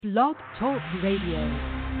Blog Talk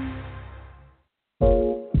Radio.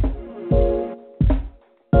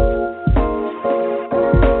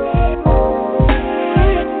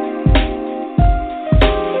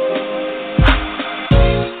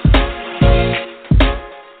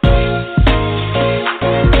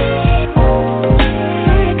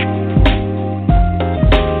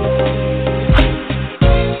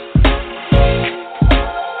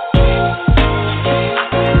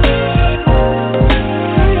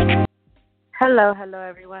 Hello,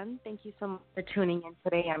 everyone. Thank you so much for tuning in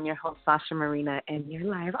today. I'm your host, Tasha Marina, and you're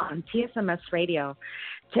live on TSMS Radio.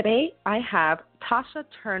 Today, I have Tasha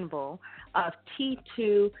Turnbull of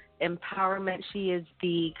T2Empowerment. She is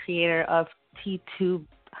the creator of T2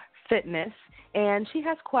 Fitness, and she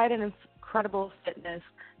has quite an incredible fitness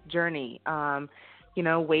journey.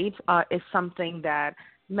 Weight is something that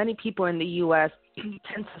many people in the U.S.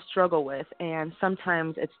 tend to struggle with, and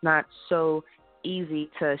sometimes it's not so easy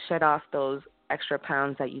to shed off those extra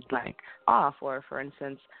pounds that you'd like off. Or, for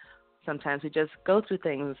instance, sometimes we just go through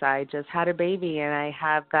things. I just had a baby and I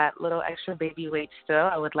have that little extra baby weight still.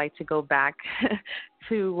 I would like to go back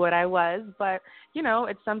to what I was, but,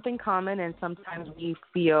 it's something common, and sometimes we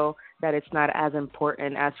feel that it's not as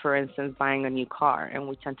important as, for instance, buying a new car, and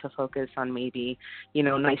we tend to focus on maybe,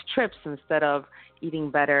 nice trips instead of eating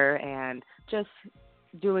better and just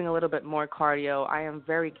doing a little bit more cardio. I am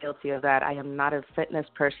very guilty of that. I am not a fitness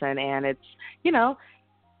person, and it's,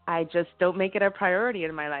 I just don't make it a priority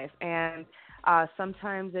in my life. And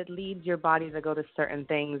sometimes it leads your body to go to certain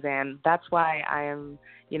things, and that's why I am,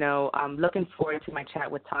 I'm looking forward to my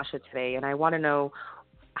chat with Tasha today. And I want to know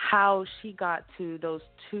how she got to those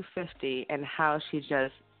 250 and how she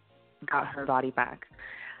just got her body back.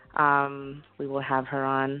 We will have her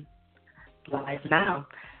on live now.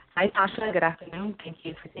 Hi, Tasha. Good afternoon. Thank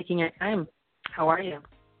you for taking your time. How are you?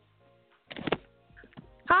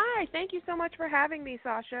 Hi. Thank you so much for having me,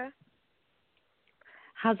 Sasha.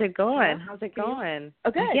 How's it going? Oh, good.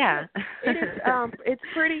 Yeah. It is. It's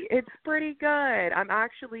pretty good. I'm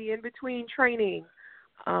actually in between training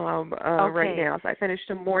right now. So I finished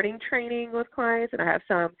a morning training with clients, and I have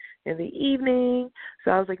some in the evening.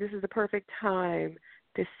 So I was like, this is the perfect time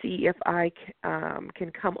to see if I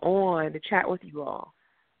can come on to chat with you all.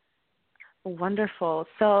 Wonderful.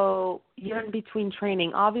 So you're in between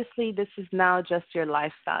training. Obviously, this is now just your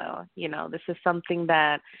lifestyle. This is something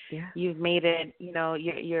that you've made it,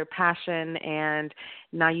 your passion, and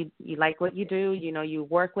now you like what you do. You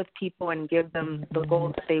work with people and give them the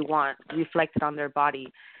goals that they want reflected on their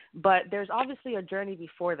body. But there's obviously a journey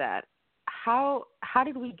before that. How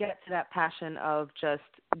did we get to that passion of just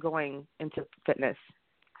going into fitness?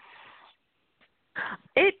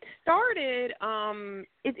 It started.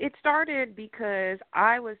 It started because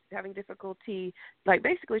I was having difficulty,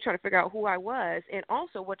 basically trying to figure out who I was and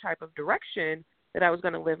also what type of direction that I was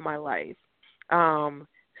going to live my life.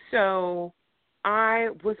 So I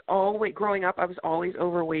was always growing up. I was always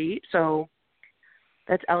overweight. So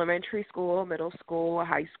that's elementary school, middle school,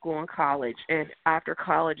 high school, and college. And after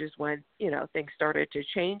college is when things started to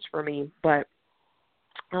change for me. But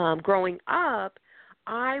growing up,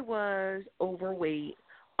 I was overweight,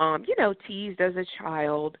 teased as a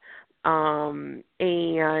child, and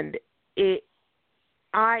I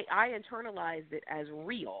internalized it as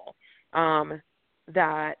real,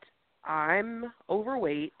 that I'm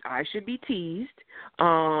overweight, I should be teased,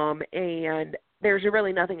 and there's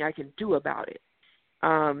really nothing I can do about it.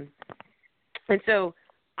 And so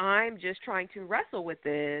I'm just trying to wrestle with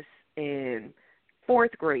this in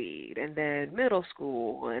 4th grade, and then middle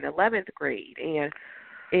school, and 11th grade, and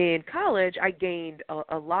in college, I gained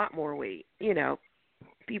a lot more weight.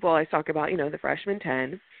 People always talk about, the freshman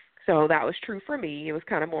 10. So that was true for me. It was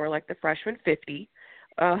kind of more like the freshman 50.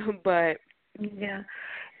 But yeah.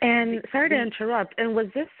 And sorry to interrupt. And was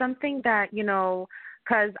this something that,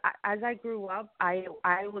 because as I grew up, I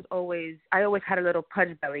always had a little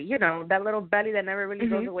pudge belly, that little belly that never really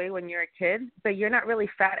goes away when you're a kid, but you're not really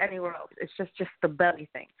fat anywhere else. It's just the belly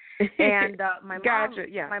thing. And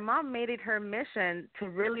my mom made it her mission to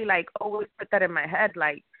really always put that in my head,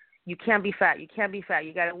 you can't be fat. You can't be fat.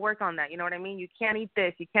 You got to work on that. You know what I mean? You can't eat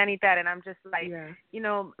this. You can't eat that. And I'm just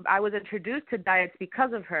I was introduced to diets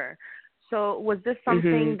because of her. So was this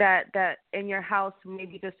something that in your house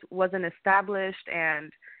maybe just wasn't established,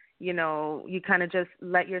 and, you kind of just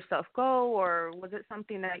let yourself go, or was it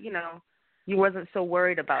something that, you wasn't so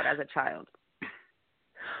worried about as a child?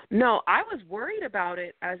 No, I was worried about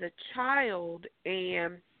it as a child,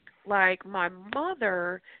 and my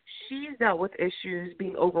mother, she's dealt with issues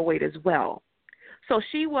being overweight as well. So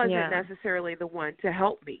she wasn't necessarily the one to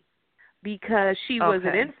help me, because she was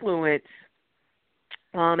an influence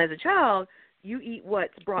As a child, you eat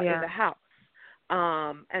what's brought in Yeah. the house.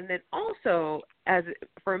 And then also, as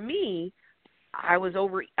for me, I was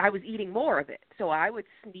eating more of it, so I would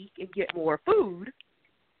sneak and get more food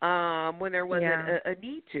when there wasn't Yeah. a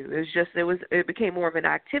need to. It became more of an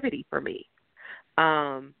activity for me.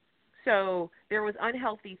 So there was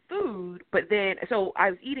unhealthy food, so I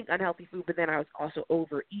was eating unhealthy food, but then I was also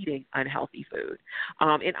overeating unhealthy food.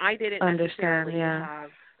 And I didn't necessarily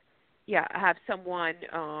have someone.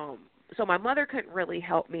 So my mother couldn't really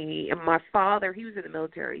help me, and my father, he was in the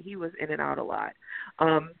military. He was in and out a lot.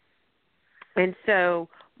 And so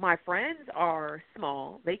my friends are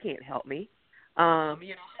small; they can't help me.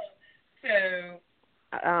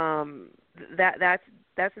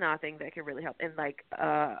 That's nothing that can really help. And like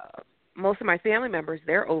most of my family members,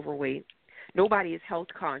 they're overweight. Nobody is health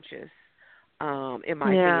conscious in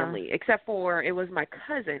my family, except for it was my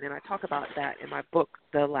cousin, and I talk about that in my book,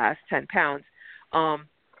 The Last 10 Pounds.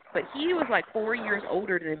 But he was like 4 years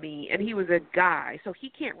older than me, and he was a guy, so he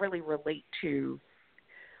can't really relate to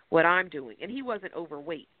what I'm doing. And he wasn't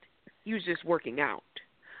overweight. He was just working out.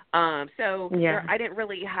 I didn't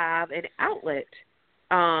really have an outlet,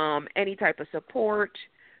 any type of support,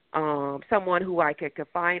 someone who I could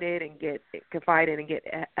confide in and get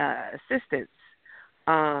assistance.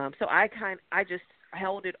 So I just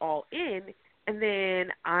held it all in, and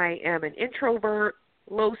then I am an introvert,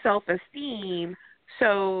 low self-esteem,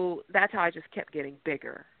 so that's how I just kept getting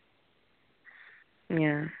bigger.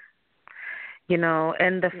 Yeah.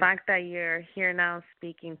 And the fact that you're here now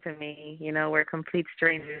speaking to me, we're complete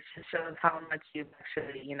strangers, just shows how much you've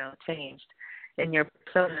actually, changed in your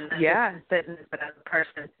persona, not just in fitness, but as a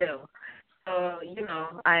person too. So,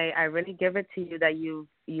 I really give it to you that you've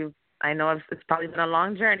I know it's probably been a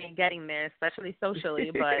long journey getting there, especially socially,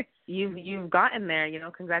 but you've gotten there.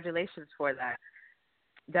 Congratulations for that.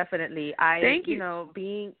 Definitely. Thank you.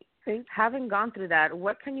 Having gone through that,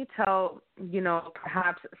 what can you tell,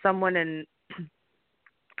 perhaps someone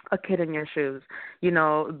a kid in your shoes,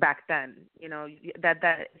 back then, that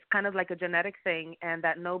it's kind of like a genetic thing and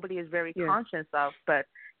that nobody is very conscious of, but,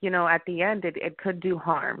 at the end it could do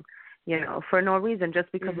harm, for no reason,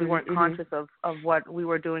 just because we weren't conscious of what we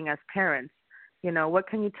were doing as parents. What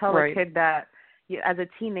can you tell a kid that as a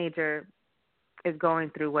teenager is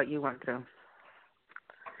going through what you went through?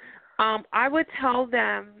 I would tell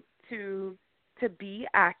them to be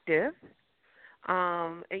active,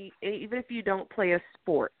 even if you don't play a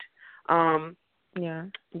sport.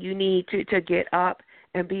 You need to get up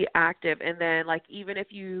and be active. And then, like, even if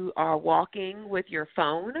you are walking with your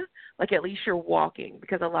phone, like, at least you're walking.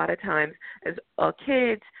 Because a lot of times as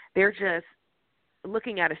kids, they're just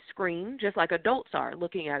looking at a screen, just like adults are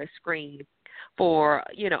looking at a screen for,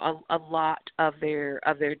 a lot of their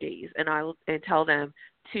days. And tell them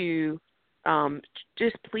to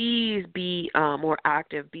just please be more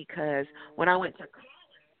active, because when I went to college,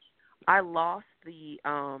 I lost the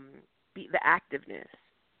activeness.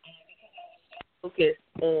 Focused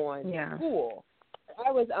on school.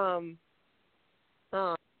 I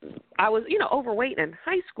was overweight in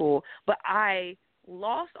high school, but I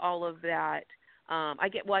lost all of that. I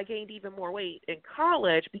gained even more weight in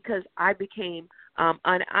college because I became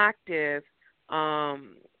inactive.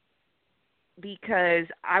 Because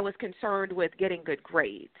I was concerned with getting good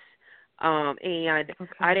grades. And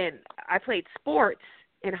I played sports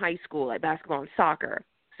in high school, like basketball and soccer.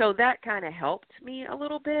 So that kind of helped me a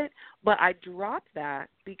little bit, but I dropped that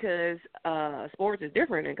because sports is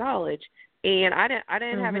different in college, and I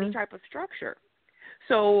didn't have any type of structure.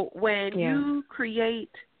 So when you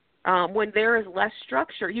create, when there is less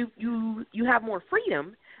structure, you have more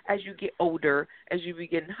freedom as you get older, as you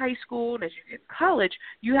begin high school and as you get college,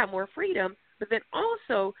 you have more freedom, but then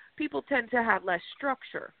also people tend to have less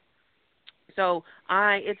structure. So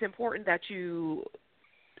it's important that you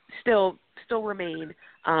still remain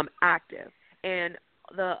active. And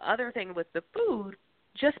the other thing with the food,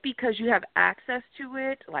 just because you have access to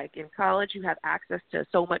it, like in college you have access to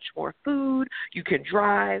so much more food, you can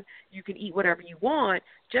drive, you can eat whatever you want,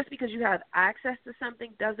 just because you have access to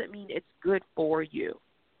something doesn't mean it's good for you.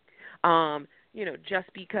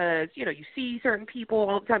 Just because, you see certain people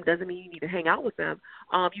all the time doesn't mean you need to hang out with them.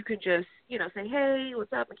 You can just, say, hey,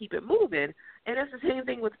 what's up, and keep it moving. And it's the same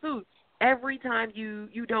thing with food. Every time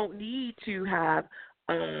you don't need to have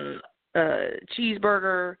a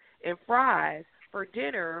cheeseburger and fries for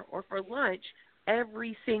dinner or for lunch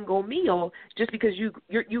every single meal, just because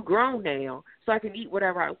you're grown now, so I can eat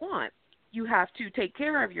whatever I want. You have to take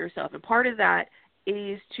care of yourself, and part of that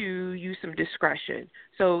is to use some discretion.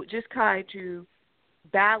 So just try to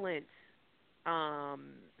balance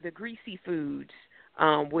the greasy foods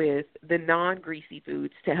with the non-greasy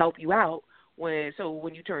foods to help you out when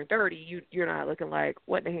you turn 30, you're not looking like,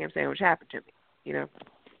 what in the ham sandwich happened to me, you know?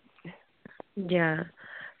 Yeah.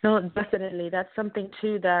 No, definitely. That's something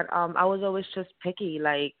too that I was always just picky.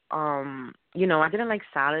 Like, I didn't like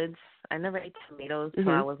salads. I never ate tomatoes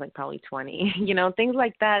until I was like probably 20. Things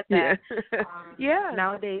like that. Yeah. Yeah.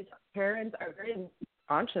 Nowadays, parents are very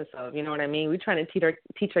conscious of. You know what I mean? We're trying to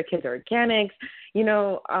teach our kids organics.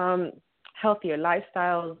 Healthier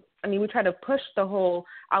lifestyles. I mean, we try to push the whole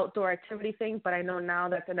outdoor activity thing, but I know now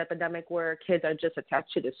that's an epidemic where kids are just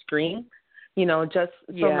attached to the screen. Just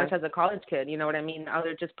so much as a college kid, you know what I mean? Now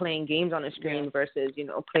they're just playing games on the screen versus,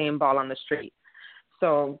 playing ball on the street.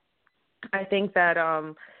 So I think that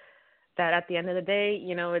that at the end of the day,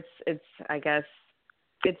 it's I guess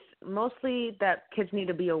it's mostly that kids need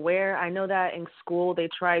to be aware. I know that in school they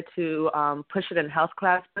try to push it in health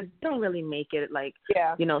class, but they don't really make it like,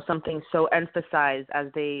 something so emphasized as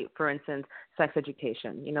for instance, sex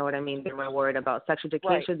education. You know what I mean? They're more worried about sex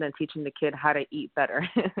education than teaching the kid how to eat better.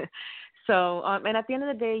 So, and at the end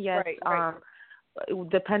of the day, yes,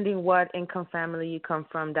 depending what income family you come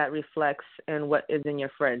from, that reflects in what is in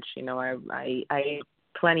your fridge. I ate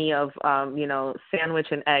plenty of, sandwich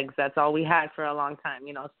and eggs. That's all we had for a long time,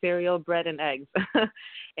 cereal, bread, and eggs.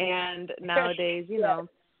 And nowadays,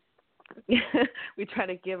 we try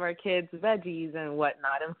to give our kids veggies and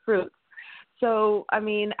whatnot and fruits. So, I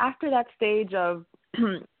mean, after that stage of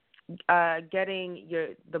getting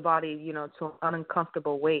the body, to an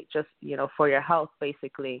uncomfortable weight, just for your health,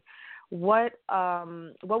 basically. What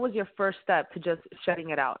was your first step to just shedding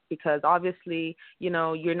it out? Because obviously,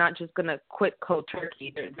 you're not just gonna quit cold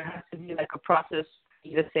turkey. There has to be like a process for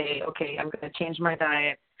you to say, okay, I'm gonna change my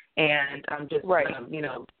diet and I'm just gonna,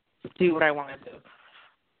 do what I want to do.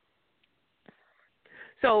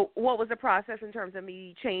 So, what was the process in terms of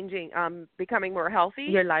me changing, becoming more healthy?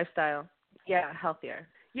 Your lifestyle, healthier.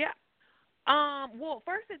 Yeah. Well,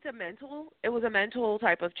 first it was a mental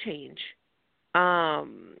type of change.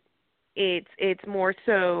 It's more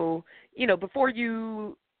so, before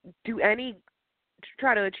you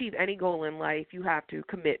try to achieve any goal in life, you have to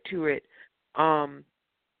commit to it. And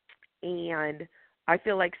I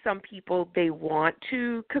feel like some people, they want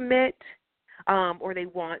to commit, or they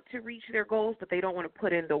want to reach their goals, but they don't want to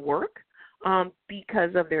put in the work. Because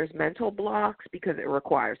there's mental blocks, because it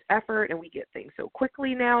requires effort, and we get things so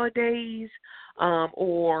quickly nowadays,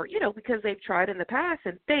 or, because they've tried in the past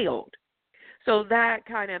and failed. So that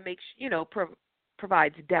kind of makes,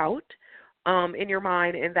 provides doubt in your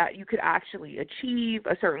mind, and that you could actually achieve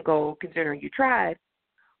a certain goal considering you tried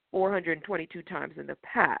 422 times in the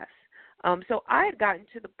past. So I had gotten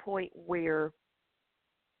to the point where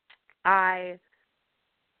I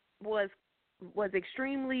was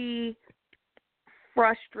extremely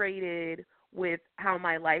frustrated with how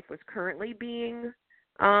my life was currently being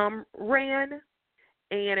ran,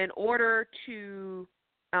 and in order to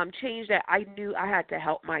change that, I knew I had to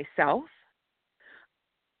help myself,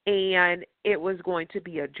 and it was going to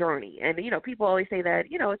be a journey. And people always say that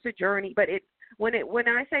it's a journey, but when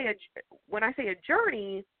I say a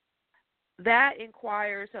journey, that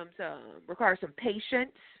requires some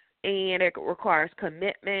patience, and it requires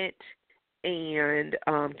commitment and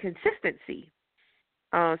consistency.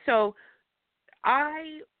 So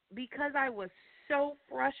because I was so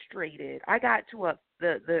frustrated, I got to a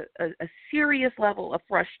serious level of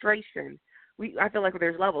frustration. I feel like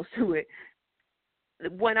there's levels to it.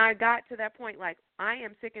 When I got to that point, like, I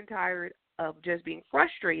am sick and tired of just being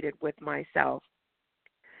frustrated with myself,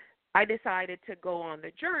 I decided to go on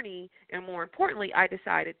the journey, and more importantly, I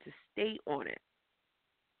decided to stay on it.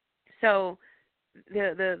 So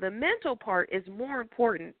the mental part is more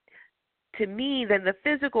important to me than the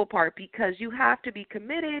physical part, because you have to be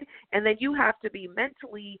committed, and then you have to be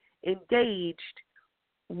mentally engaged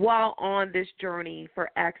while on this journey for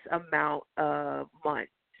X amount of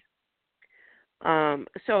months.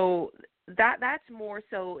 So that's more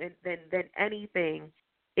so than anything.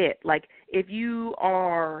 Like, if you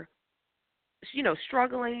are,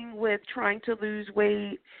 struggling with trying to lose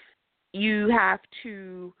weight, you have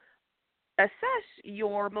to assess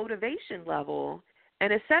your motivation level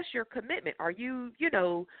and assess your commitment. Are you,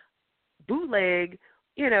 bootleg,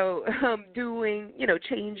 doing,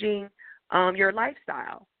 changing your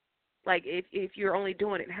lifestyle? Like, if you're only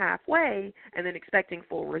doing it halfway and then expecting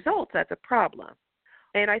full results, that's a problem.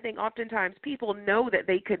 And I think oftentimes people know that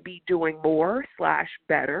they could be doing more /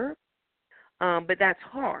 better, but that's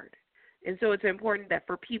hard. And so it's important that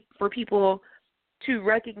for people to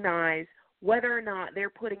recognize whether or not they're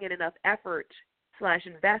putting in enough effort /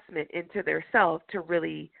 investment into their self to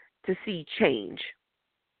really to see change.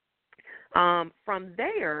 From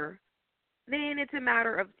there, then it's a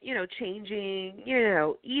matter of, changing,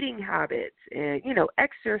 eating habits and,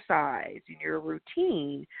 exercise and your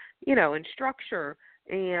routine, and structure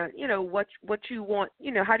and, what you want,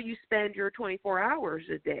 how do you spend your 24 hours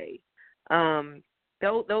a day?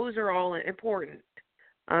 Those are all important.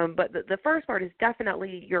 But the first part is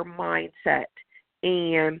definitely your mindset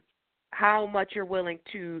and how much you're willing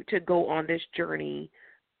to go on this journey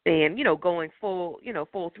and, going full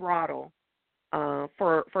throttle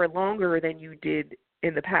for longer than you did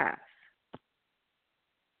in the past.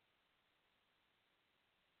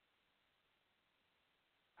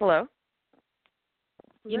 Hello?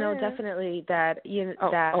 Definitely that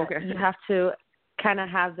Okay. you have to kind of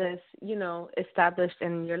have this, established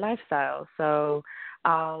in your lifestyle. So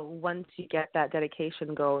once you get that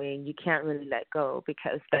dedication going, you can't really let go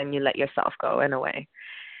because then you let yourself go in a way.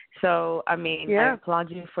 So, I mean, Yeah. I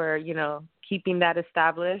applaud you for, keeping that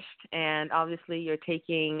established. And obviously you're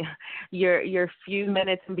taking your few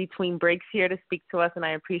minutes in between breaks here to speak to us. And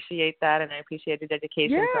I appreciate that. And I appreciate the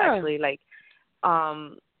dedication to Yeah. actually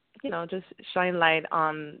just shine light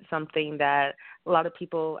on something that a lot of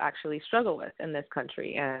people actually struggle with in this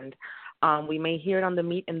country. And we may hear it on the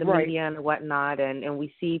Right. media and whatnot, and we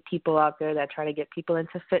see people out there that try to get people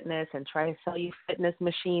into fitness and try to sell you fitness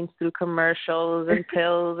machines through commercials and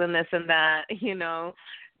pills and this and that,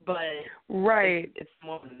 but right. it's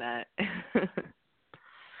more than that.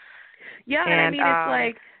 Yeah, and I mean, it's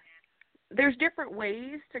like there's different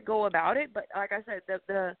ways to go about it, but like I said,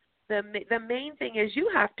 the main thing is you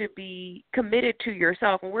have to be committed to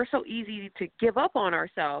yourself, and we're so easy to give up on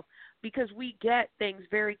ourselves because we get things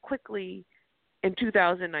very quickly in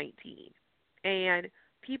 2019. And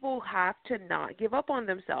people have to not give up on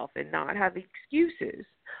themselves and not have excuses.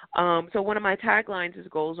 So one of my taglines is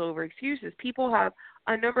goals over excuses. People have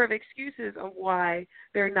a number of excuses of why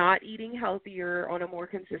they're not eating healthier on a more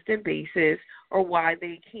consistent basis or why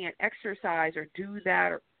they can't exercise or do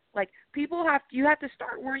that. Or, like, you have to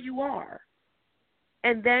start where you are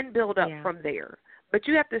and then build up from there. But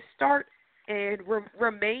you have to start and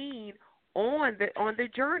remain on the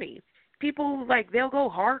journey. People, they'll go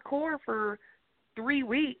hardcore for 3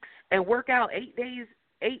 weeks and work out 8 days,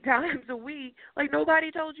 8 times a week. Like,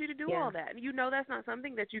 nobody told you to do all that. And that's not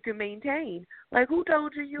something that you can maintain. Like, who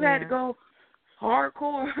told you had to go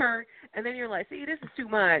hardcore? And then you're like, see, this is too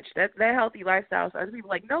much. That healthy lifestyle. So other people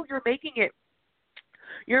are like, no, you're making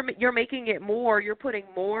it more. You're putting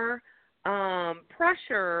more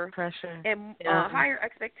pressure and higher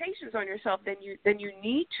expectations on yourself than you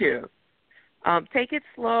need to. Take it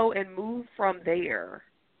slow and move from there.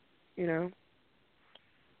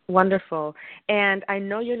 Wonderful. And I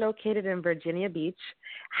know you're located in Virginia Beach.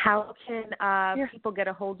 How can people get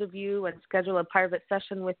a hold of you and schedule a private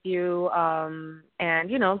session with you? And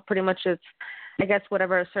pretty much it's, I guess,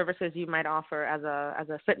 whatever services you might offer as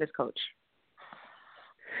a fitness coach.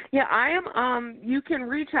 Yeah, I am. You can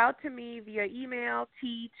reach out to me via email,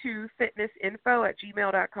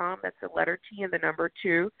 T2Fitnessinfo@gmail.com. That's the letter T and the number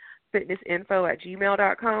 2,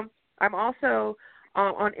 fitnessinfo@gmail.com. I'm also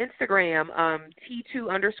on Instagram,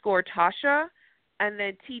 T2_Tasha, and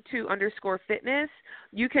then T2_fitness.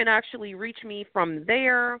 You can actually reach me from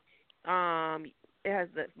there. It has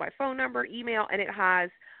my phone number, email, and it has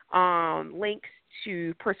links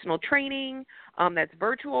to personal training. That's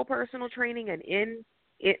virtual personal training and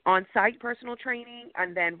on-site personal training,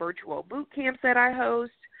 and then virtual boot camps that I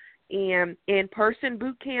host, and in-person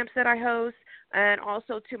boot camps that I host, and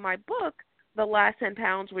also to my book, The Last 10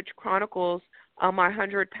 Pounds, which chronicles my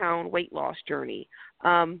 100-pound weight loss journey.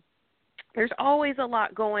 There's always a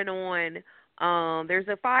lot going on. There's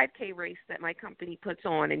a 5K race that my company puts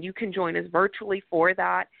on, and you can join us virtually for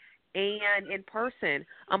that and in person.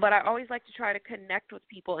 But I always like to try to connect with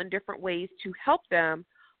people in different ways to help them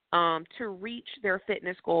to reach their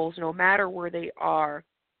fitness goals no matter where they are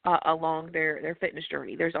along their fitness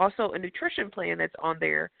journey. There's also a nutrition plan that's on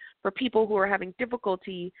there for people who are having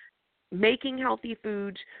difficulty making healthy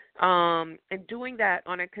foods and doing that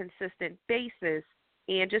on a consistent basis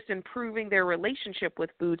and just improving their relationship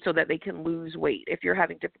with food so that they can lose weight. If you're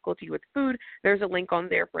having difficulty with food, there's a link on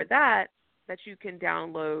there for that you can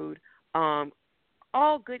download.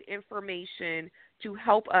 All good information to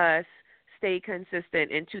help us stay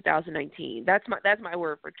consistent in 2019. That's my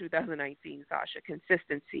word for 2019, Tasha,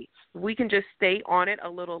 consistency. If we can just stay on it a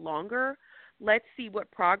little longer, let's see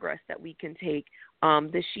what progress that we can take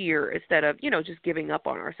this year instead of, just giving up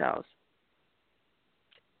on ourselves.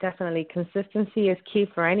 Definitely. Consistency is key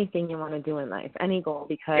for anything you want to do in life, any goal,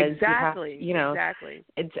 because exactly.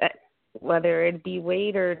 it's whether it be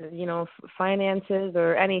weight or, finances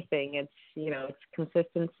or anything. It's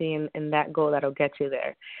consistency and that goal that'll get you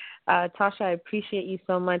there. Tasha, I appreciate you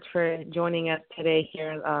so much for joining us today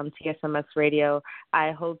here on TSMS Radio.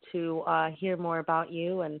 I hope to hear more about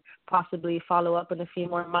you and possibly follow up in a few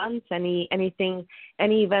more months. Any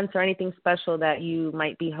events or anything special that you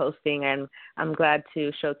might be hosting, and I'm glad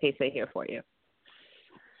to showcase it here for you.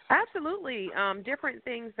 Absolutely. Different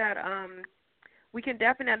things that we can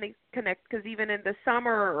definitely connect, because even in the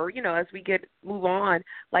summer or, as we move on,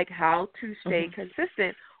 like how to stay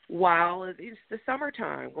consistent while it's the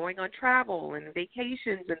summertime, going on travel and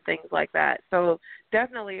vacations and things like that. So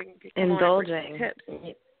definitely indulging tips.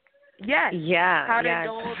 Yes. Yeah. How to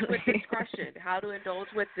indulge with discretion. How to indulge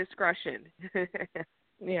with discretion.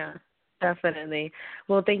 Yeah. Definitely.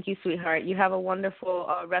 Well, thank you, sweetheart. You have a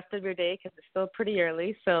wonderful rest of your day, because it's still pretty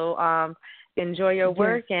early. So enjoy your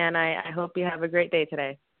work, and I hope you have a great day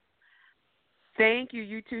today. Thank you.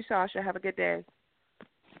 You too, Sasha. Have a good day.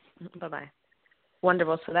 Bye-bye.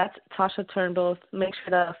 Wonderful. So that's Tasha Turnbull. Make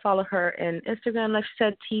sure to follow her in Instagram, like she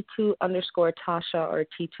said, T2_Tasha or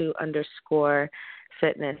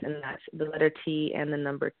T2_fitness, and that's the letter T and the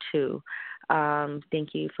number 2.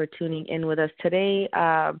 Thank you for tuning in with us today.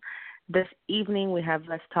 This evening, we have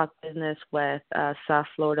Let's Talk Business with South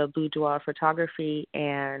Florida Boudoir Photography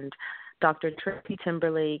and Dr. Tracy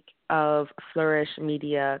Timberlake of Flourish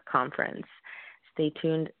Media Conference. Stay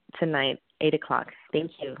tuned tonight, 8 o'clock.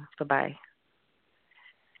 Thank you. Bye-bye.